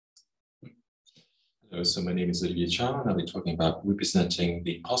Hello, so my name is Olivier Chow, and I'll be talking about representing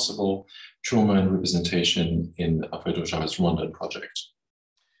the possible trauma and representation in Alfredo Jaar's Rwandan project.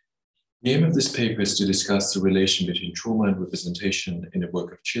 The aim of this paper is to discuss the relation between trauma and representation in the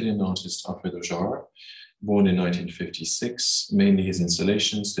work of Chilean artist Alfredo Jaar, born in 1956, mainly his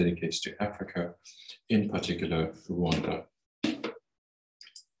installations dedicated to Africa, in particular Rwanda.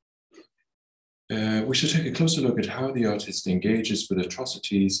 We should take a closer look at how the artist engages with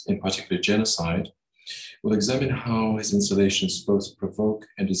atrocities, in particular genocide. We'll examine how his installations both provoke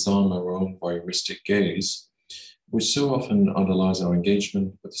and disarm our own voyeuristic gaze, which so often underlies our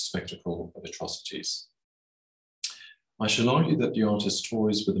engagement with the spectacle of atrocities. I shall argue that the artist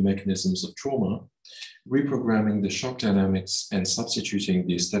toys with the mechanisms of trauma, reprogramming the shock dynamics and substituting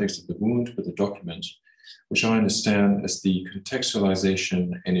the aesthetics of the wound with the document, which I understand as the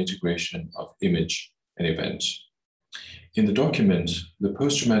contextualization and integration of image and event. In the document, the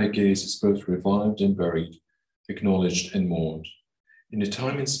post-traumatic gaze is both revived and buried, acknowledged and mourned. In the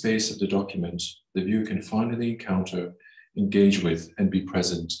time and space of the document, the viewer can finally encounter, engage with, and be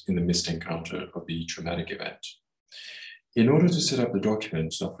present in the missed encounter of the traumatic event. In order to set up the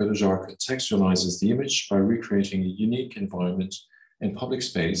document, Alfredo Jaar contextualizes the image by recreating a unique environment and public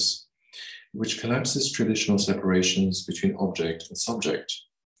space, which collapses traditional separations between object and subject.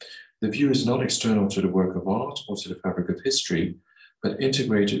 The view is not external to the work of art or to the fabric of history, but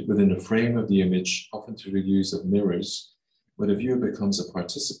integrated within the frame of the image, often through the use of mirrors, where the viewer becomes a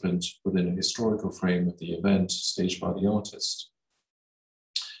participant within a historical frame of the event staged by the artist.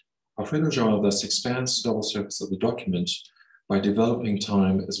 Alfredo Jaar thus expands the double surface of the document by developing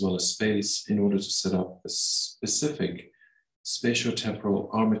time as well as space in order to set up a specific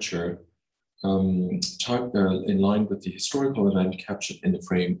spatio-temporal armature in line with the historical event captured in the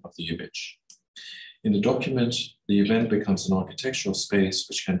frame of the image. In the document, the event becomes an architectural space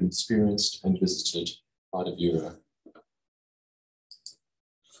which can be experienced and visited by the viewer.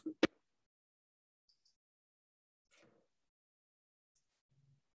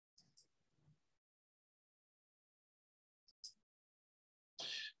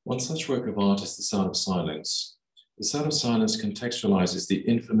 One such work of art is The Sound of Silence. The Sound of Silence contextualizes the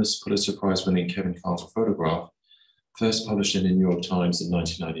infamous Pulitzer Prize-winning Kevin Carter photograph, first published in the New York Times in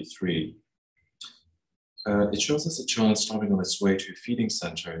 1993. It shows us a child starving on its way to a feeding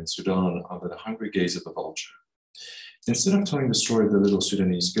center in Sudan under the hungry gaze of a vulture. Instead of telling the story of the little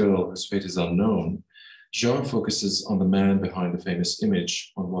Sudanese girl whose fate is unknown, Jaar focuses on the man behind the famous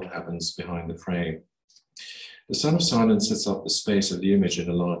image, on what happens behind the frame. The Sound of Silence sets up the space of the image in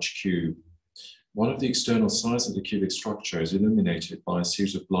a large cube. One of the external sides of the cubic structure is illuminated by a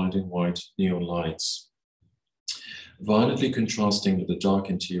series of blinding white neon lights, violently contrasting with the dark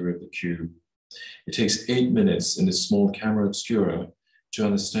interior of the cube. It takes 8 minutes in this small camera obscura to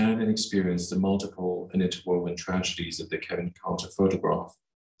understand and experience the multiple and interwoven tragedies of the Kevin Carter photograph.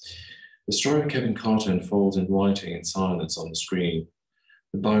 The story of Kevin Carter unfolds in writing and silence on the screen.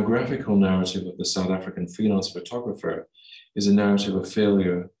 The biographical narrative of the South African freelance photographer is a narrative of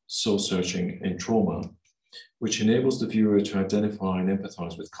failure, soul-searching, and trauma, which enables the viewer to identify and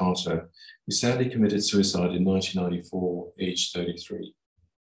empathize with Carter, who sadly committed suicide in 1994, aged 33.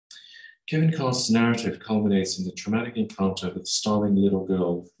 Kevin Carter's narrative culminates in the traumatic encounter with the starving little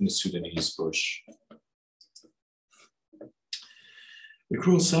girl in the Sudanese bush. The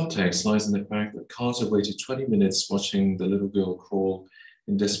cruel subtext lies in the fact that Carter waited 20 minutes watching the little girl crawl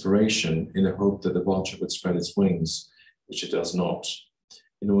in desperation in the hope that the vulture would spread its wings, which it does not,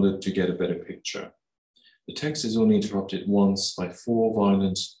 in order to get a better picture. The text is only interrupted once by 4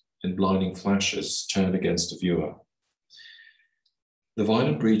 violent and blinding flashes turned against the viewer. The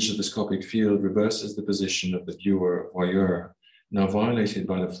violent breach of the scopic field reverses the position of the viewer voyeur, now violated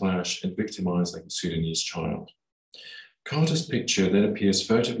by the flash and victimized like the Sudanese child. Carter's picture then appears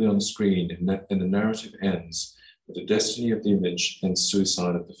furtively on the screen, and the narrative ends with the destiny of the image and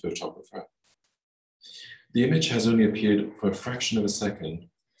suicide of the photographer. The image has only appeared for a fraction of a second,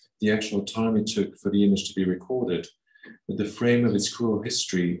 the actual time it took for the image to be recorded, but the frame of its cruel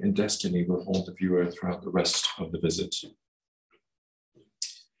history and destiny will haunt the viewer throughout the rest of the visit.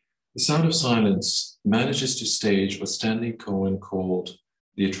 The Sound of Silence manages to stage what Stanley Cohen called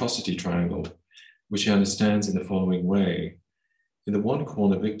the atrocity triangle, which he understands in the following way. In the one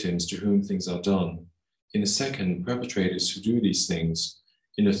corner, victims to whom things are done. In the second, perpetrators who do these things.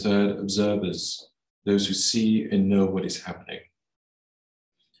 In the third, observers, those who see and know what is happening.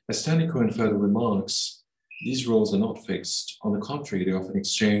 As Stanley Cohen further remarks, these roles are not fixed. On the contrary, they often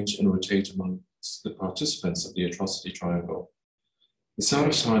exchange and rotate amongst the participants of the atrocity triangle. The Sound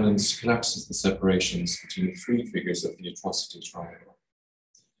of Silence collapses the separations between the 3 figures of the atrocity triangle.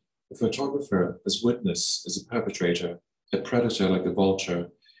 The photographer as witness is a perpetrator, a predator like the vulture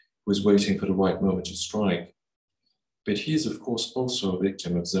who is waiting for the right moment to strike. But he is, of course, also a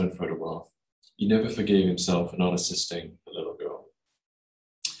victim of his own photograph. He never forgave himself for not assisting the little girl.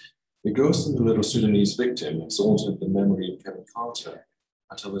 The ghost of the little Sudanese victim has altered the memory of Kevin Carter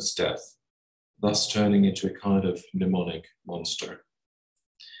until his death, thus turning into a kind of mnemonic monster.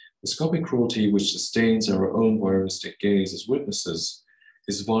 The scopic cruelty which sustains our own voyeuristic gaze as witnesses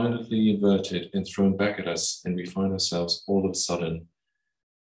is violently inverted and thrown back at us, and we find ourselves all of a sudden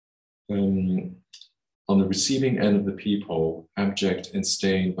on the receiving end of the peephole, abject and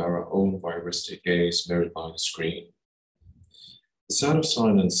stained by our own voyeuristic gaze mirrored by the screen. The sound of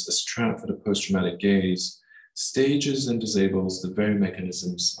silence, as trap for the post-traumatic gaze, stages and disables the very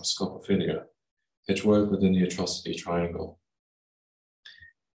mechanisms of scopophilia at work within the atrocity triangle.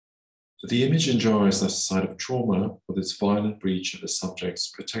 The image in Jaar is thus a site of trauma with its violent breach of the subject's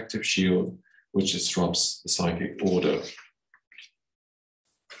protective shield, which disrupts the psychic order.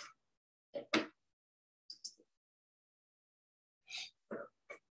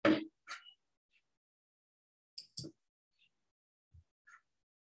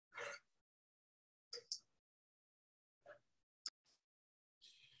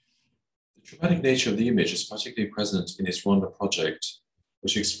 The traumatic nature of the image is particularly present in his Rwanda project,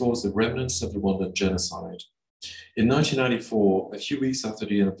 which explores the remnants of the Rwandan genocide. In 1994, a few weeks after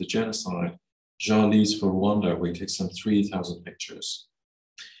the end of the genocide, Jaar leaves for Rwanda, where he takes some 3,000 pictures.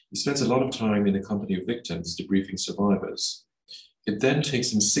 He spends a lot of time in the company of victims, debriefing survivors. It then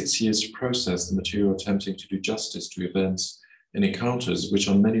takes him 6 years to process the material, attempting to do justice to events and encounters which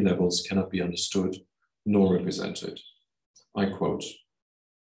on many levels cannot be understood nor represented. I quote,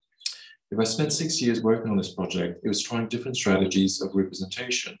 "If I spent 6 years working on this project, it was trying different strategies of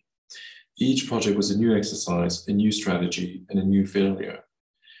representation. Each project was a new exercise, a new strategy, and a new failure.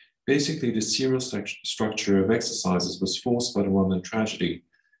 Basically, the serial structure of exercises was forced by the Rwandan tragedy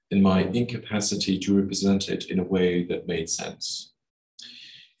and my incapacity to represent it in a way that made sense.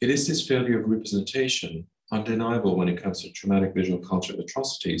 It is this failure of representation, undeniable when it comes to traumatic visual culture of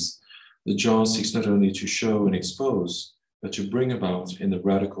atrocities, that Jaar seeks not only to show and expose, but to bring about in the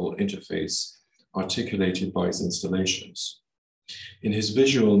radical interface articulated by his installations. In his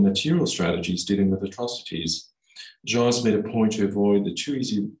visual and material strategies dealing with atrocities, Jaar's made a point to avoid the too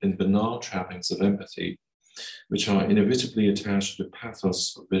easy and banal trappings of empathy, which are inevitably attached to the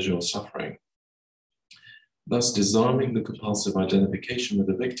pathos of visual suffering, thus disarming the compulsive identification with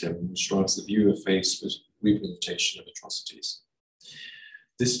the victim, which drives the viewer faced with representation of atrocities.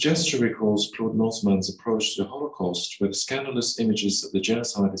 This gesture recalls Claude Nolsmann's approach to the Holocaust, where the scandalous images of the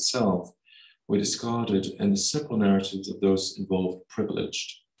genocide itself were discarded and the simple narratives of those involved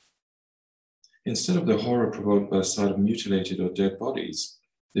privileged. Instead of the horror provoked by the sight of mutilated or dead bodies,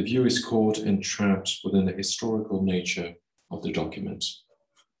 the viewer is caught and trapped within the historical nature of the document."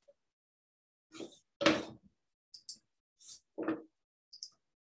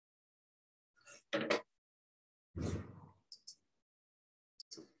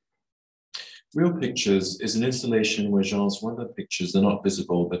 Real Pictures is an installation where Jaar's Rwandan pictures are not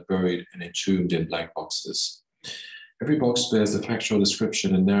visible but buried and entombed in black boxes. Every box bears the factual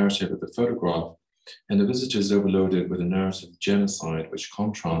description and narrative of the photograph, and the visitor is overloaded with a narrative of genocide which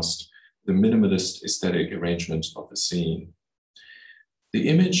contrasts the minimalist aesthetic arrangement of the scene. The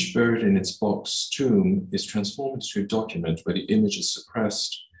image buried in its box tomb is transformed into a document where the image is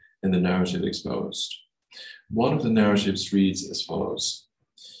suppressed and the narrative exposed. One of the narratives reads as follows.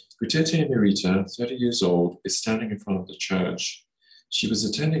 Gutete Emerita, 30 years old, is standing in front of the church. She was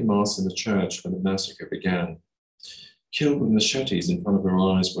attending Mass in the church when the massacre began. Killed with machetes in front of her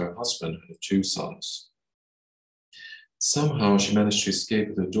eyes were her husband and her 2 sons. Somehow she managed to escape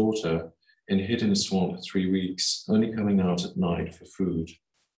with her daughter and hid in a swamp for 3 weeks, only coming out at night for food.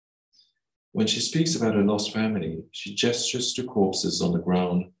 When she speaks about her lost family, she gestures to corpses on the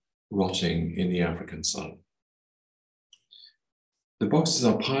ground, rotting in the African sun. The boxes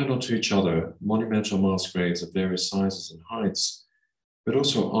are piled onto each other, monumental mass graves of various sizes and heights, but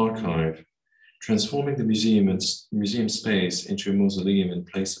also archived, transforming the museum space into a mausoleum and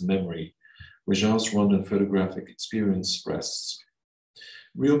place of memory, where Jaar's Rwandan photographic experience rests.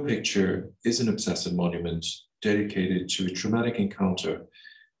 Real Picture is an obsessive monument dedicated to a traumatic encounter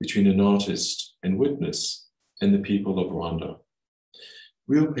between an artist and witness and the people of Rwanda.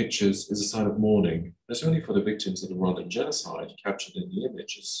 Real Pictures is a site of mourning, not only for the victims of the Rwandan genocide captured in the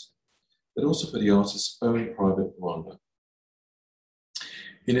images, but also for the artist's own private Rwanda.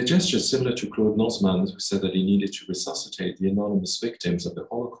 In a gesture similar to Claude Nolsmann, who said that he needed to resuscitate the anonymous victims of the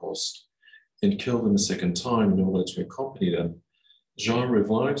Holocaust and kill them a second time in order to accompany them, Jaar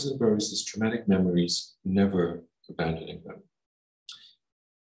revives and buries his traumatic memories, never abandoning them.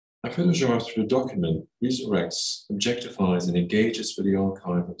 Alfredo Jaar, through the document, resurrects, objectifies, and engages with the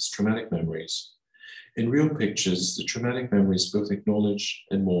archive of his traumatic memories. In real pictures, the traumatic memories both acknowledged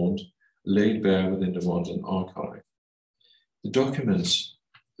and mourned, laid bare within the Rwandan archive. The document,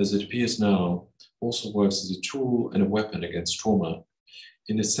 as it appears now, also works as a tool and a weapon against trauma,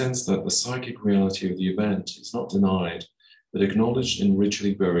 in the sense that the psychic reality of the event is not denied, but acknowledged and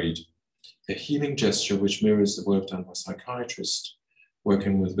ritually buried, a healing gesture which mirrors the work done by psychiatrists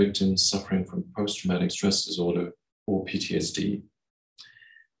working with victims suffering from post-traumatic stress disorder or PTSD,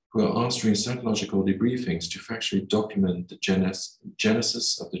 who are asked during psychological debriefings to factually document the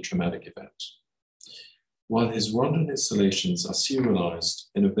genesis of the traumatic event. While his Rwandan installations are serialized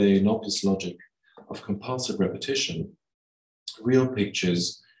and obey an obvious logic of compulsive repetition, Real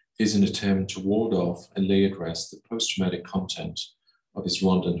Pictures is an attempt to ward off and lay at rest the post-traumatic content of his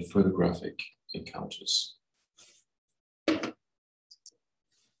Rwandan photographic encounters.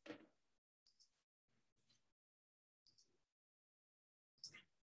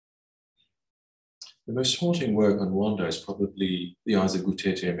 The most haunting work on Rwanda is probably The Eyes of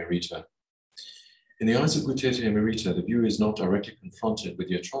Gutete Emerita. In The Eyes of Gutete Emerita, the viewer is not directly confronted with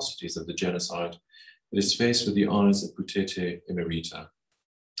the atrocities of the genocide, but is faced with the eyes of Gutete Emerita,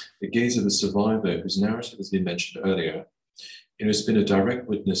 the gaze of a survivor whose narrative has been mentioned earlier, and who has been a direct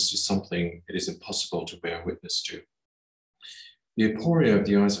witness to something it is impossible to bear witness to. The aporia of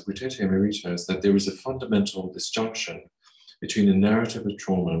The Eyes of Gutete Emerita is that there is a fundamental disjunction between a narrative of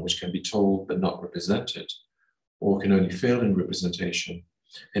trauma which can be told but not represented, or can only fail in representation,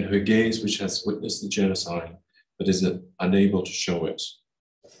 and her gaze which has witnessed the genocide but is unable to show it.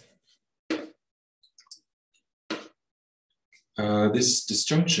 This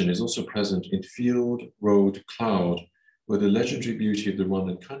disjunction is also present in Field, Road, Cloud, where the legendary beauty of the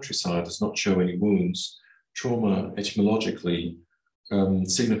Rwandan countryside does not show any wounds. Trauma etymologically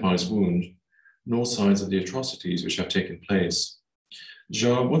signifies wound, nor signs of the atrocities which have taken place.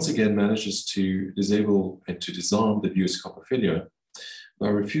 Jaar once again manages to disable and to disarm the viewer's coprophilia by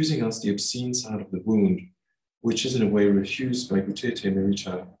refusing us the obscene side of the wound, which is in a way refused by Gutete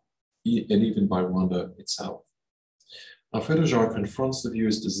Emerita and even by Rwanda itself. Alfredo Jaar confronts the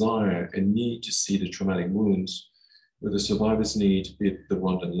viewer's desire and need to see the traumatic wounds with the survivor's need, be it the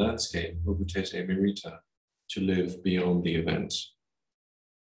Rwandan landscape or Gutete Emerita, to live beyond the event.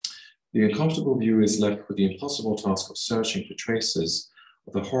 The uncomfortable viewer is left with the impossible task of searching for traces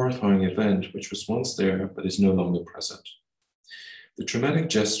of the horrifying event which was once there but is no longer present. The traumatic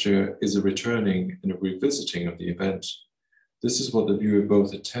gesture is a returning and a revisiting of the event. This is what the viewer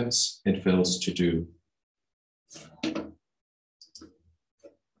both attempts and fails to do.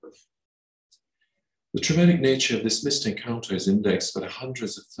 The traumatic nature of this missed encounter is indexed by the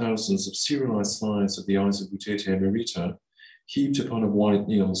hundreds of thousands of serialized slides of The Eyes of Gutete Emerita heaped upon a white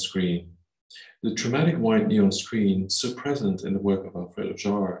neon screen. The traumatic white neon screen, so present in the work of Alfredo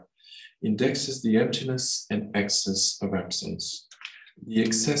Jaar, indexes the emptiness and excess of absence, the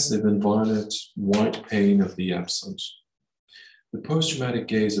excessive and violent white pain of the absent. The post-traumatic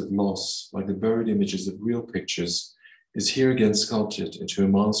gaze of loss, like the buried images of Real Pictures, is here again sculpted into a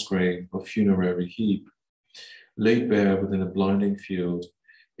mass grave or funerary heap, laid bare within a blinding field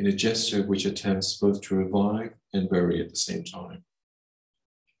in a gesture which attempts both to revive and bury at the same time.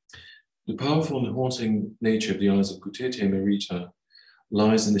 The powerful and haunting nature of The Eyes of Gutete Emerita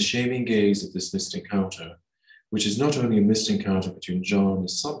lies in the shaming gaze of this missed encounter, which is not only a missed encounter between Jaar and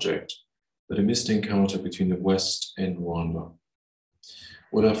his subject, but a missed encounter between the West and Rwanda.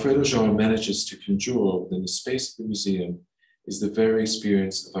 What Alfredo Jaar manages to conjure within the space of the museum is the very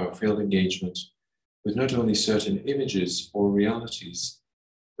experience of our failed engagement with not only certain images or realities,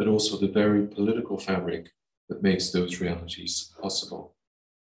 but also the very political fabric that makes those realities possible.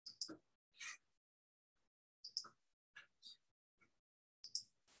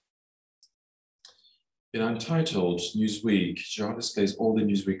 In Untitled Newsweek, Jaar displays all the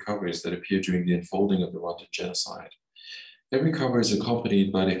Newsweek covers that appear during the unfolding of the Rwandan genocide. Every cover is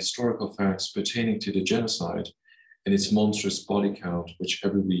accompanied by the historical facts pertaining to the genocide and its monstrous body count, which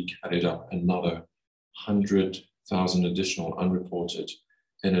every week added up another 100,000 additional unreported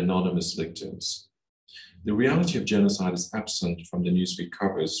and anonymous victims. The reality of genocide is absent from the Newsweek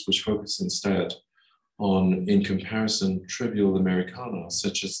covers, which focus instead on, in comparison, trivial Americana,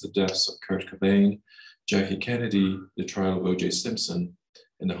 such as the deaths of Kurt Cobain, Jackie Kennedy, the trial of O.J. Simpson,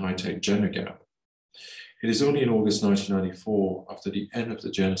 and the high-tech gender gap. It is only in August 1994, after the end of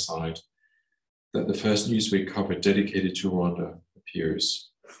the genocide, that the first Newsweek cover dedicated to Rwanda appears.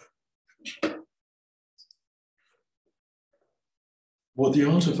 What the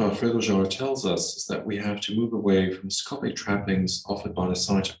art of Alfredo Jaar tells us is that we have to move away from scopic trappings offered by the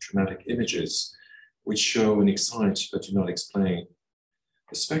sight of traumatic images, which show and excite but do not explain.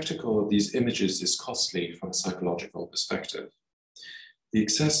 The spectacle of these images is costly from a psychological perspective. The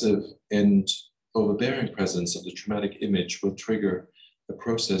excessive and overbearing presence of the traumatic image will trigger a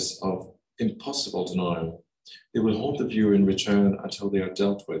process of impossible denial. They will haunt the viewer in return until they are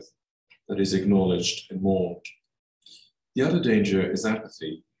dealt with, that is, acknowledged and mourned. The other danger is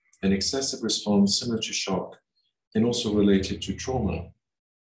apathy, an excessive response similar to shock and also related to trauma.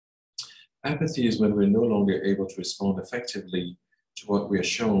 Apathy is when we're no longer able to respond effectively to what we are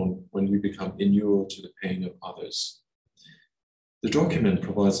shown, when we become inured to the pain of others. The document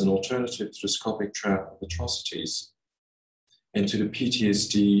provides an alternative to the scopic trap of atrocities and to the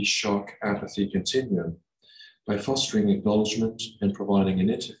PTSD, shock, apathy continuum by fostering acknowledgement and providing an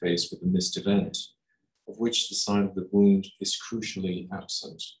interface with the missed event, of which the sign of the wound is crucially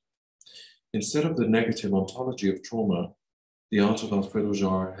absent. Instead of the negative ontology of trauma, the art of Alfredo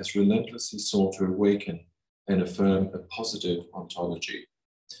Jaar has relentlessly sought to awaken and affirm a positive ontology.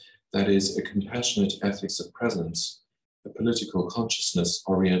 That is, a compassionate ethics of presence, a political consciousness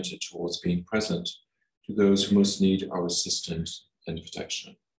oriented towards being present to those who most need our assistance and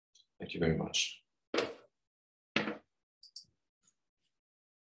protection. Thank you very much.